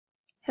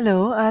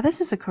Hello,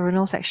 this is a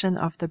coronal section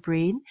of the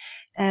brain,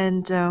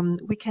 and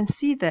we can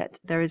see that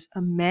there is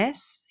a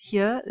mass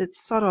here.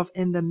 It's sort of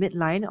in the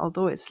midline,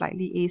 although it's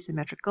slightly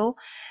asymmetrical.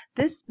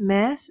 This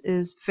mass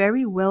is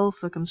very well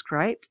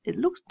circumscribed. It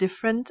looks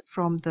different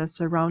from the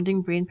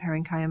surrounding brain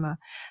parenchyma.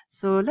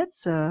 So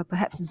let's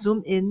perhaps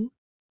zoom in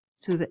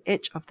to the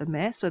edge of the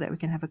mass so that we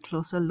can have a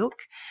closer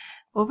look.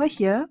 Over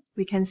here,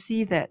 we can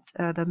see that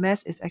the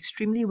mass is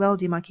extremely well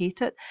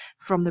demarcated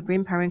from the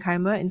brain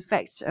parenchyma. In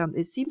fact,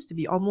 it seems to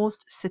be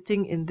almost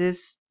sitting in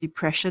this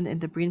depression in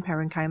the brain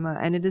parenchyma,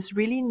 and it is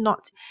really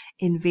not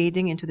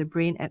invading into the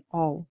brain at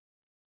all.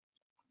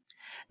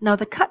 Now,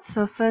 the cut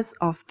surface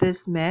of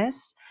this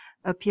mass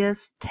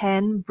appears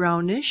tan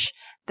brownish.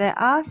 There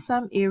are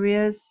some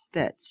areas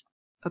that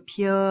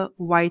appear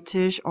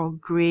whitish or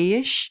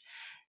grayish.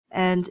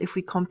 And if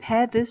we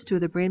compare this to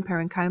the brain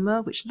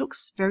parenchyma, which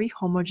looks very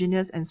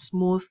homogeneous and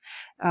smooth,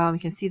 you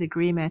can see the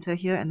gray matter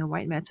here and the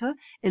white matter,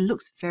 it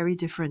looks very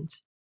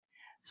different.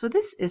 So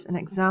this is an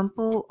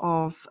example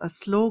of a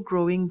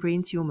slow-growing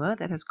brain tumor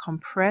that has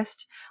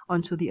compressed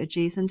onto the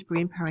adjacent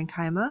brain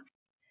parenchyma.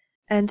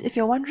 And if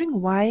you're wondering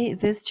why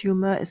this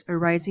tumor is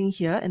arising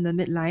here in the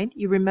midline,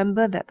 you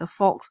remember that the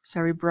falx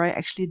cerebri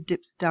actually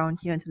dips down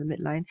here into the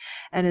midline,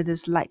 and it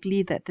is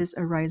likely that this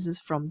arises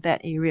from that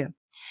area.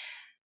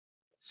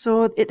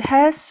 So it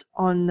has,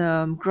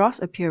 on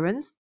gross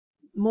appearance,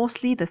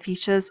 mostly the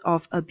features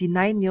of a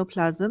benign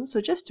neoplasm.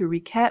 So just to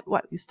recap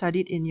what we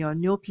studied in your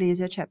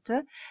neoplasia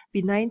chapter,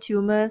 benign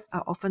tumors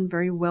are often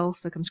very well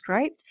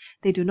circumscribed.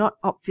 They do not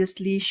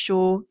obviously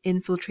show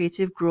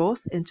infiltrative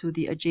growth into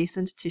the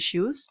adjacent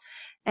tissues.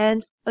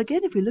 And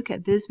again, if we look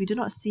at this, we do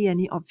not see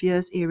any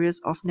obvious areas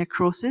of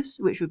necrosis,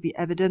 which would be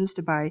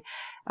evidenced by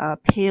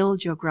pale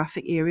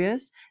geographic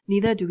areas.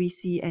 Neither do we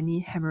see any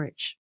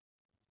hemorrhage.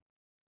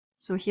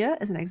 So here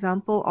is an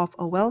example of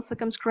a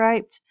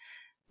well-circumscribed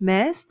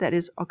mass that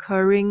is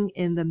occurring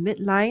in the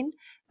midline,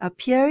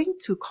 appearing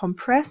to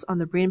compress on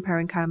the brain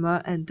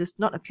parenchyma and does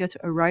not appear to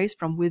arise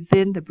from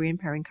within the brain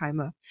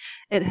parenchyma.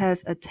 It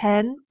has a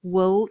tan,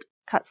 whorled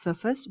cut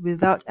surface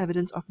without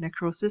evidence of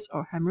necrosis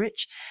or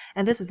hemorrhage,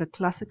 and this is a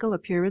classical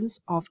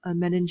appearance of a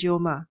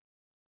meningioma.